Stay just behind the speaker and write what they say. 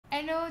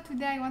Hello,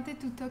 today I wanted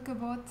to talk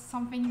about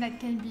something that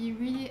can be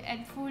really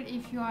helpful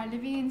if you are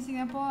living in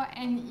Singapore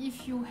and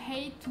if you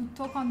hate to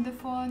talk on the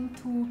phone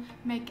to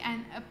make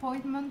an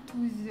appointment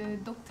to the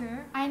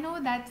doctor. I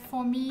know that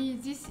for me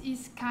this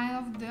is kind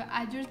of the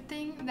adult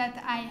thing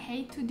that I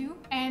hate to do,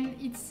 and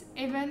it's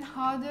even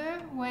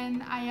harder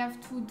when I have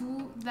to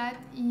do that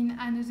in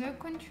another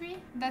country.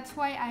 That's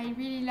why I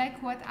really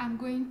like what I'm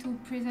going to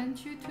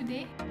present you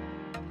today.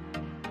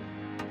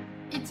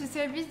 It's a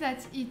service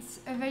that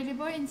it's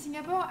available in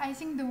Singapore. I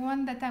think the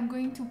one that I'm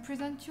going to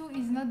present you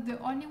is not the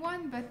only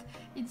one, but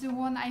it's the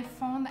one I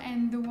found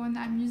and the one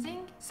I'm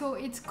using. So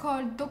it's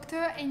called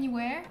Doctor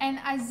Anywhere, and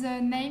as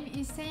the name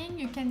is saying,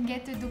 you can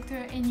get a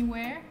doctor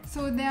anywhere.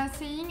 So they are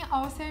saying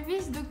our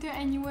service, Doctor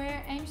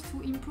Anywhere, aims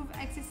to improve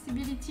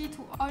accessibility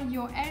to all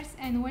your health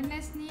and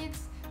wellness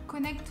needs.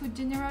 Connect to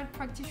general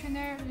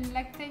practitioner,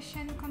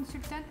 lactation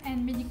consultant,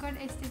 and medical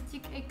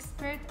aesthetic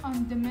expert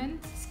on demand.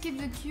 Skip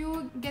the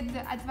queue, get the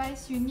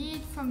advice you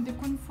need from the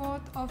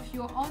comfort of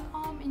your own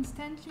home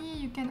instantly.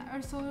 You can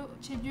also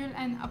schedule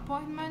an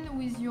appointment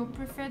with your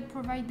preferred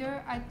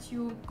provider at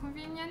your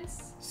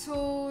convenience.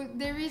 So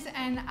there is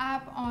an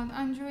app on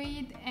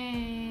Android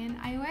and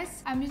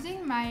iOS. I'm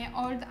using my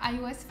old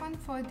iOS phone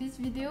for this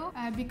video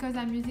because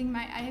I'm using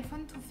my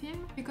iPhone to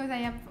film. Because I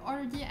have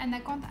already an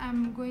account,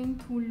 I'm going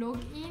to log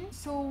in.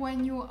 So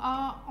when you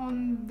are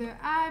on the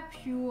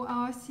app, you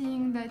are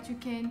seeing that you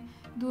can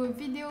do a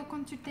video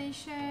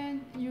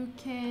consultation, you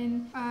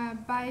can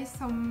buy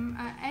some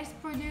health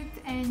product,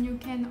 and you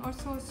can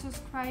also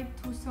subscribe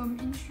to some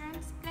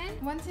insurance plan.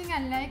 One thing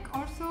I like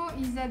also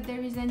is that there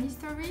is an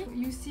history.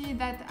 You see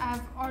that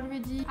I've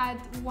already had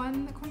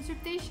one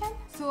consultation,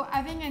 so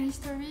having an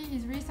history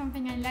is really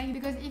something I like,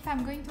 because if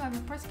I'm going to have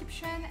a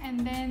prescription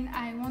and then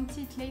I want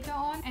it later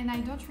on and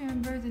I don't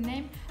remember the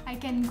name, I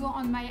can go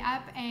on my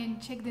app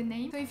and check the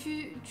name. So if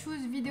you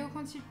choose video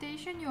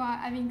consultation, you are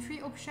having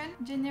three options: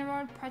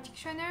 general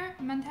practitioner,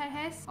 mental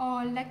health,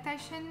 or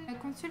lactation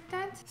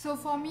consultant. So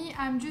for me,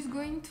 I'm just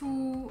going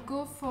to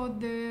go for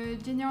the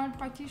general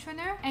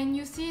practitioner, and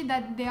you see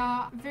that they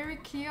are very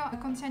clear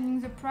concerning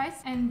the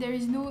price and there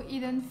is no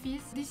hidden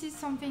fees. This is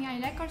something I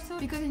like also,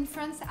 because in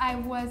France I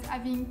was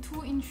having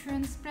two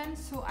insurance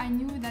plans, so I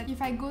knew that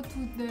if I go to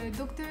the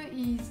doctor,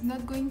 it's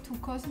not going to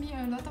cost me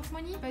a lot of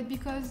money. But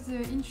because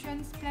the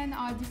insurance plans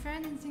are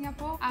different in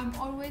Singapore, I'm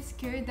always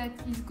scared that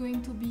it's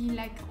going to be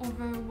like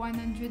over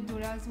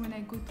 $100 when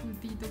I go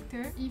to the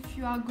doctor. If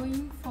you are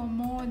going for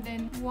more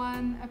than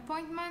one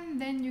appointment,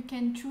 then you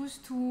can choose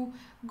to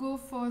go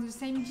for the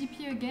same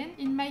GP again.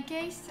 In my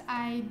case,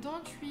 I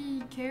don't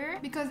really care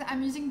because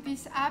I'm using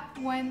this app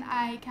when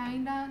I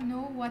kinda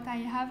know what I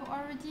have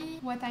already,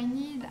 what I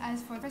need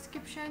as for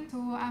prescription. So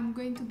I'm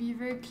going to be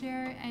very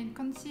clear and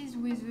concise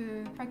with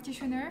the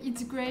practitioner.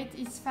 It's great,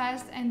 it's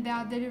fast, and they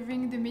are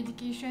delivering the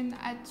medication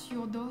at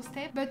your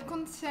doorstep. But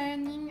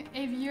concerning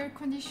heavier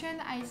condition,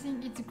 I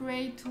think it's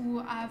great to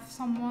have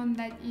someone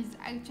that is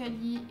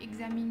actually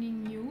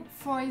examining you.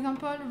 For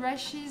example,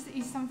 rashes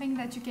is something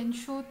that you can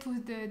show to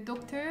the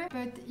doctor,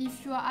 but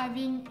if you are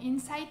having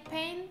inside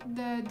pain,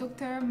 the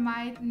doctor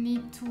might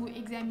need to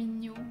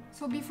examine you.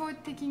 So before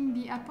taking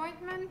the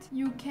appointment,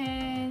 you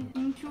can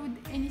include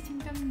any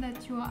symptom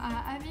that you are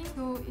having,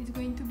 so it's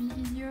going to be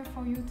easier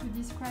for you to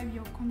describe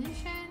your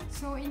condition.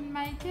 So in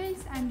my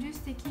case, I'm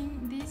just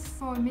taking this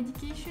for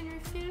medication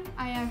refill.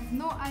 I have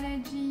no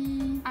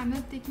allergy, I'm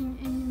not taking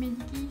any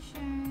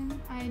medication,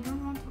 I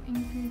don't want to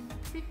include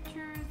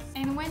pictures.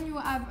 And when you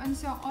have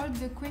answered all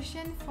the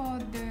questions for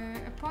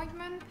the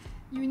appointment,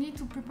 you need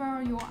to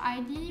prepare your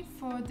ID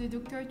for the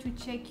doctor to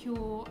check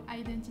your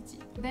identity.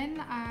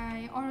 Then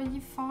I already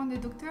found the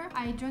doctor,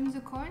 I joined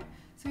the call.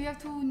 So you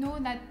have to know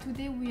that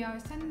today we are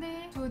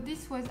Sunday. So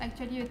this was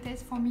actually a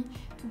test for me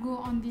to go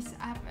on this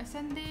app a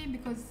Sunday,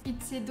 because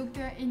it said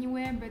Doctor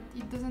Anywhere but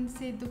it doesn't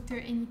say Doctor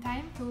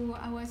Anytime. So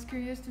I was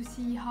curious to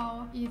see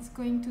how it's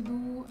going to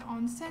do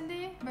on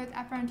Sunday, but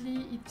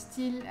apparently it's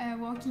still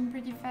working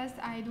pretty fast.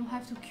 I don't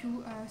have to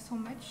queue so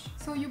much.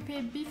 So you pay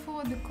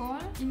before the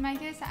call. In my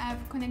case, I have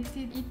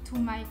connected it to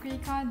my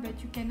credit card,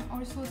 but you can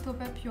also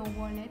top up your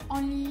wallet.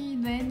 Only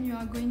then you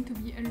are going to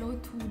be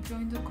allowed to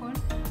join the call.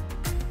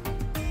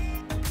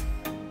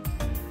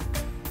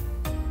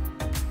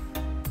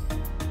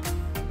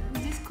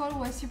 Call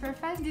was super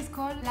fast. This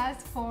call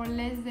lasts for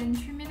less than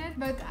 3 minutes,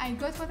 but I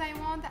got what I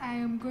want. I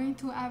am going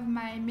to have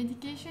my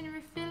medication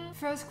refill.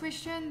 First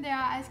question they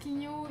are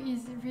asking you is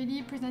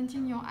really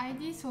presenting your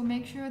ID, so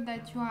make sure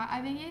that you are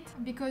having it,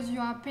 because you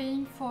are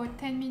paying for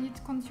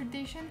 10-minute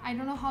consultation. I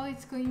don't know how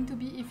it's going to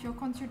be if your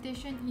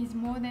consultation is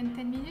more than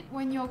 10 minutes.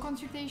 When your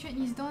consultation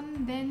is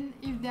done, then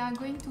if they are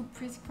going to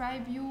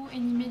prescribe you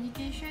any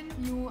medication,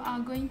 you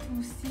are going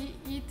to see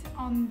it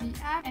on the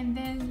app, and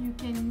then you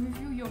can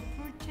review your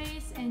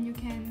purchase and you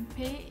can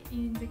pay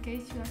in the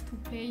case you have to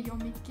pay your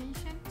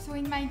medication. So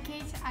in my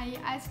case, I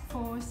asked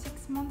for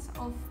 6 months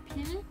of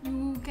pill.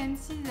 You can can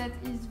see that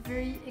it's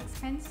very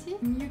expensive.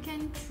 You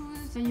can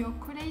choose your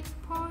collect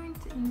point.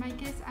 In my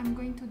case, I'm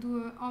going to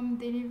do a home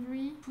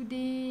delivery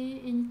today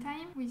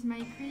anytime with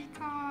my credit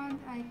card.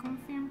 I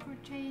confirm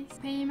purchase,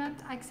 payment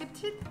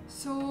accepted.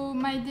 So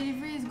my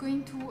delivery is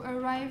going to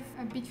arrive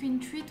between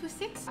 3 to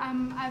 6.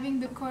 I'm having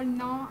the call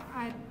now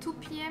at 2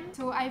 p.m.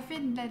 So I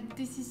feel that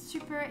this is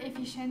super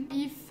efficient.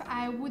 If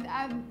I would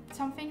have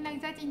something like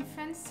that in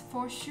France,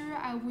 for sure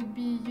I would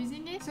be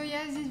using it. So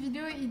yes, this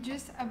video is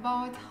just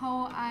about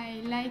how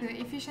I like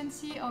the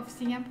efficiency of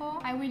Singapore.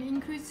 I will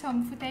include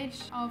some footage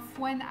of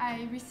when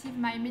I receive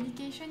my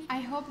medication. I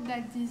hope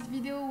that this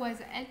video was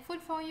helpful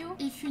for you.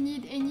 If you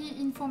need any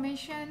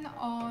information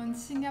on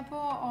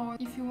Singapore or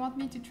if you want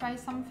me to try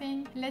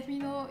something, let me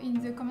know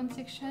in the comment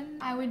section.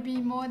 I will be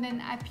more than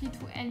happy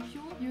to help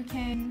you. You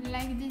can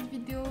like this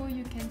video,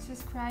 you can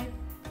subscribe,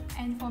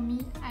 and for me,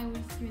 I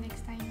will see you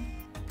next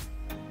time.